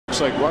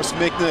looks like Russ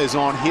Michna is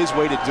on his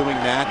way to doing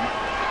that.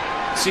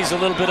 Sees a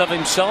little bit of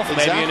himself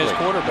maybe in his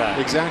quarterback.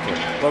 Exactly.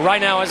 But right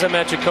now, as I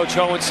mentioned, Coach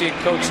Hohensee and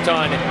Coach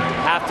Dunn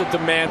have to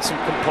demand some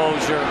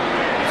composure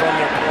from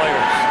their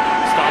players.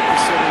 Stop the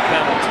silly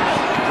penalties.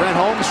 Brent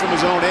Holmes from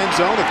his own end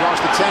zone across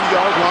the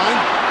 10-yard line.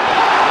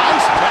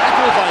 Nice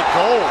tackle by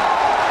Cole.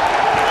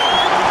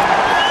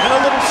 And a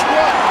little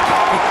strut.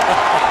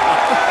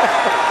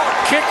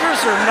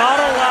 Kickers are not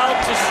allowed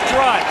to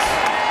strut.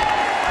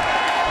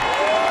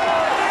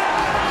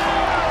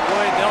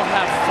 Boy, they'll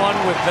have fun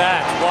with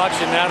that,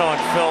 watching that on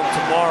film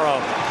tomorrow.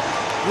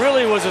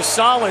 Really was a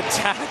solid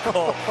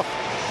tackle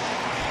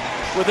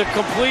with a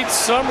complete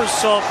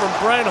somersault from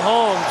Brent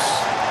Holmes.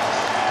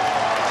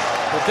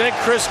 But then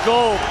Chris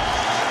Gold,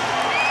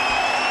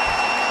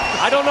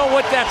 I don't know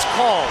what that's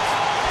called.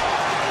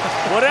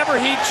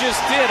 Whatever he just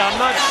did, I'm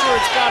not sure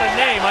it's got a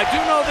name. I do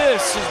know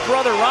this, his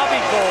brother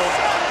Robbie Gold,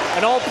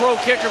 an all-pro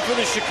kicker for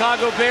the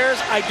Chicago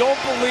Bears. I don't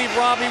believe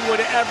Robbie would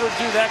ever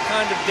do that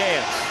kind of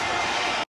dance.